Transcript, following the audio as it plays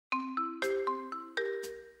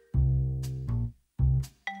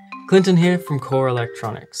Clinton here from Core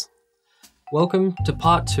Electronics. Welcome to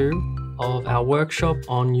part 2 of our workshop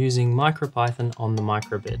on using MicroPython on the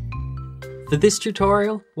Microbit. For this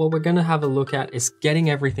tutorial, what we're going to have a look at is getting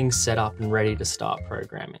everything set up and ready to start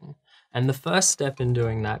programming. And the first step in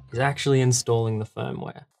doing that is actually installing the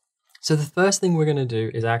firmware. So the first thing we're going to do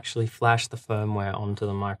is actually flash the firmware onto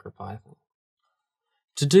the MicroPython.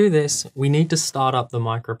 To do this, we need to start up the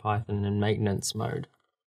MicroPython in maintenance mode.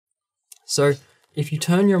 So if you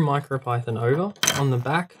turn your MicroPython over, on the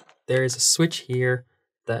back, there is a switch here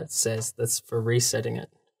that says that's for resetting it.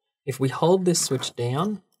 If we hold this switch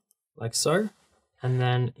down, like so, and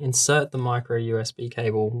then insert the micro USB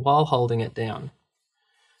cable while holding it down,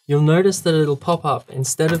 you'll notice that it'll pop up.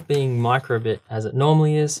 Instead of being Microbit as it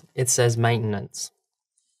normally is, it says maintenance.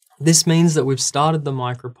 This means that we've started the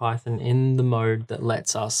MicroPython in the mode that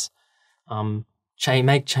lets us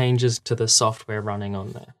make changes to the software running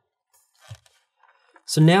on there.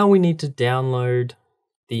 So now we need to download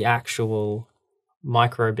the actual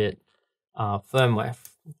Microbit firmware.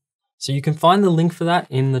 So you can find the link for that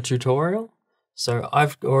in the tutorial. So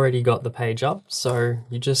I've already got the page up, so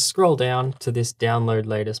you just scroll down to this download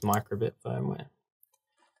latest Microbit firmware.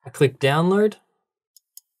 I click download,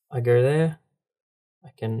 I go there, I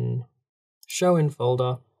can show in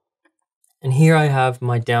folder, and here I have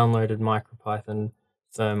my downloaded MicroPython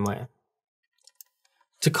firmware.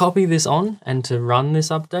 To copy this on and to run this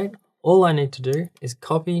update, all I need to do is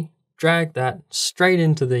copy, drag that straight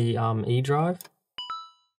into the E drive.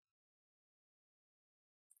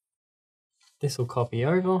 This will copy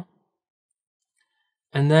over,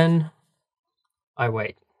 and then I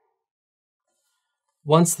wait.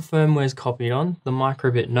 Once the firmware is copied on, the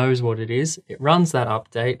Microbit knows what it is, it runs that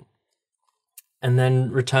update, and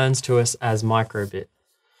then returns to us as Microbit.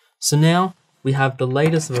 So now we have the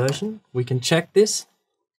latest version. We can check this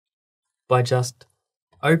by just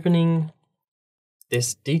opening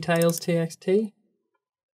this details.txt.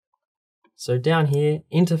 So down here,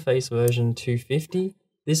 interface version 250,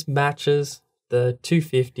 this matches the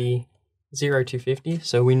 250,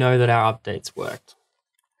 so we know that our updates worked.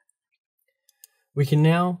 We can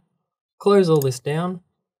now close all this down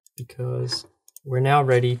because we're now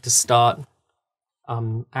ready to start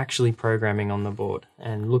actually programming on the board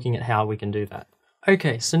and looking at how we can do that.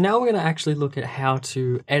 Okay, so now we're going to actually look at how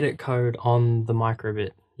to edit code on the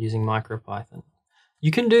Microbit using MicroPython.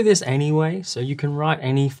 You can do this anyway, so you can write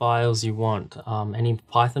any files you want, any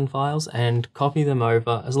Python files, and copy them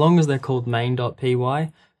over. As long as they're called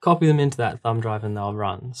main.py, copy them into that thumb drive and they'll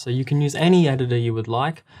run. So you can use any editor you would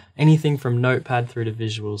like, anything from Notepad through to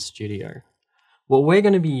Visual Studio. What we're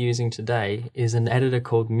going to be using today is an editor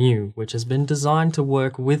called Mu, which has been designed to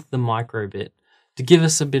work with the Microbit to give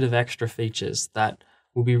us a bit of extra features that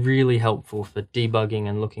will be really helpful for debugging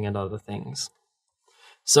and looking at other things.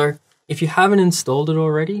 So if you haven't installed it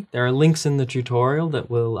already, there are links in the tutorial that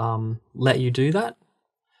will let you do that.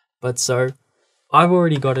 But so I've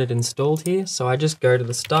already got it installed here, so I just go to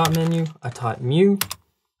the start menu, I type Mu,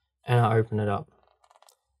 and I open it up.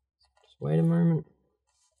 Just wait a moment.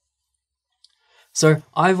 So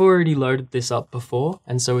I've already loaded this up before,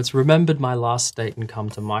 and so it's remembered my last state and come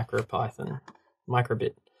to MicroPython,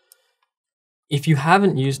 Microbit. If you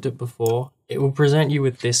haven't used it before, it will present you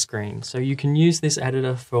with this screen. So you can use this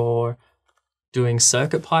editor for doing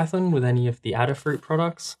CircuitPython with any of the Adafruit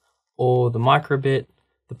products, or the Microbit,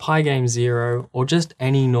 the Pygame 0, or just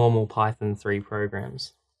any normal Python 3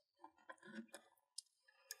 programs.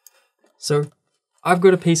 So I've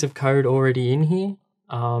got a piece of code already in here.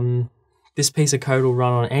 This piece of code will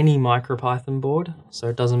run on any MicroPython board, so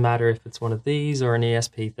it doesn't matter if it's one of these or an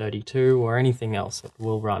ESP32 or anything else, it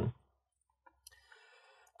will run.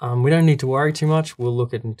 We don't need to worry too much, we'll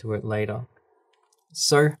look into it later.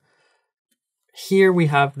 So here we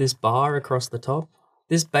have this bar across the top.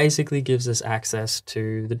 This basically gives us access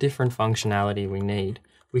to the different functionality we need.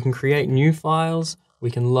 We can create new files,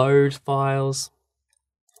 we can load files,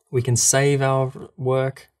 we can save our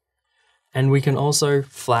work, and we can also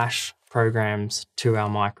flash programs to our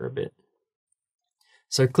Microbit.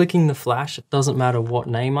 So clicking the flash, it doesn't matter what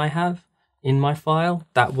name I have in my file,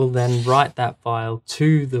 that will then write that file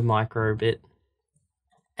to the Microbit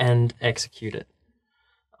and execute it.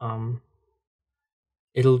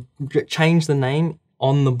 It'll change the name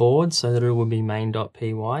on the board so that it will be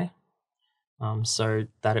main.py, so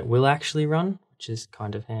that it will actually run, which is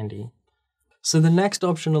kind of handy. So the next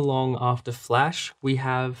option along after flash, we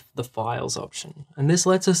have the files option, and this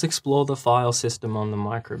lets us explore the file system on the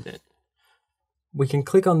Microbit. We can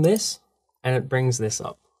click on this and it brings this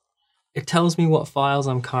up. It tells me what files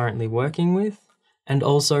I'm currently working with and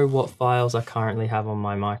also what files I currently have on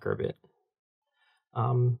my Microbit.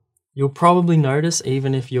 You'll probably notice,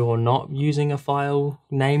 even if you're not using a file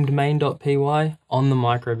named main.py, on the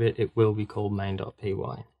microbit it will be called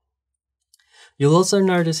main.py. You'll also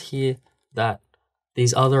notice here that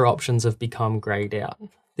these other options have become grayed out.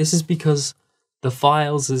 This is because the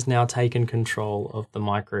files has now taken control of the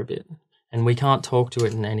microbit, and we can't talk to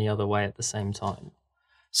it in any other way at the same time.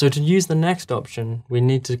 So to use the next option, we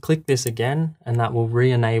need to click this again, and that will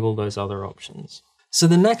re-enable those other options. So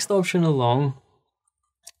the next option along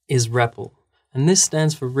is REPL, and this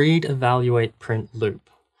stands for Read, Evaluate, Print Loop.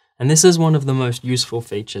 And this is one of the most useful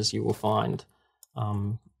features you will find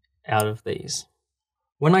out of these.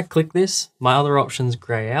 When I click this, my other options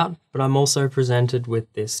grey out, but I'm also presented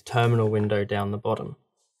with this terminal window down the bottom.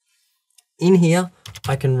 In here,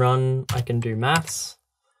 I can do maths,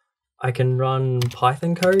 I can run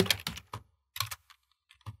Python code,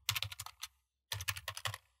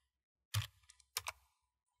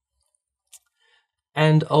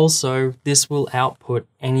 and also this will output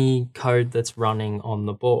any code that's running on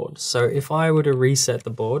the board. So if I were to reset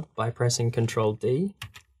the board by pressing Ctrl D,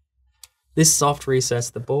 this soft resets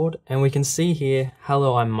the board, and we can see here,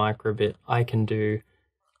 hello, I'm Microbit. I can do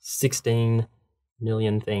 16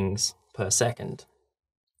 million things per second.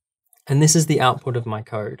 And this is the output of my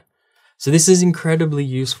code. So this is incredibly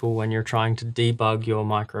useful when you're trying to debug your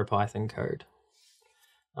MicroPython code.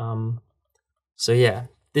 So yeah,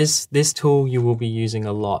 this tool you will be using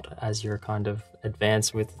a lot as you're kind of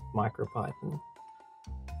advanced with MicroPython.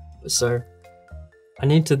 So I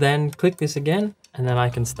need to then click this again, and then I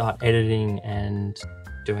can start editing and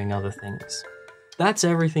doing other things. That's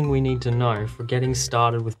everything we need to know for getting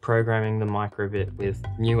started with programming the microbit with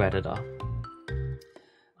New Editor.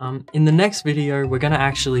 In the next video, we're going to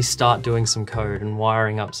actually start doing some code and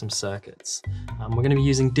wiring up some circuits. We're going to be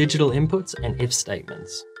using digital inputs and if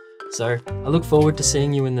statements. So I look forward to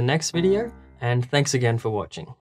seeing you in the next video, and thanks again for watching.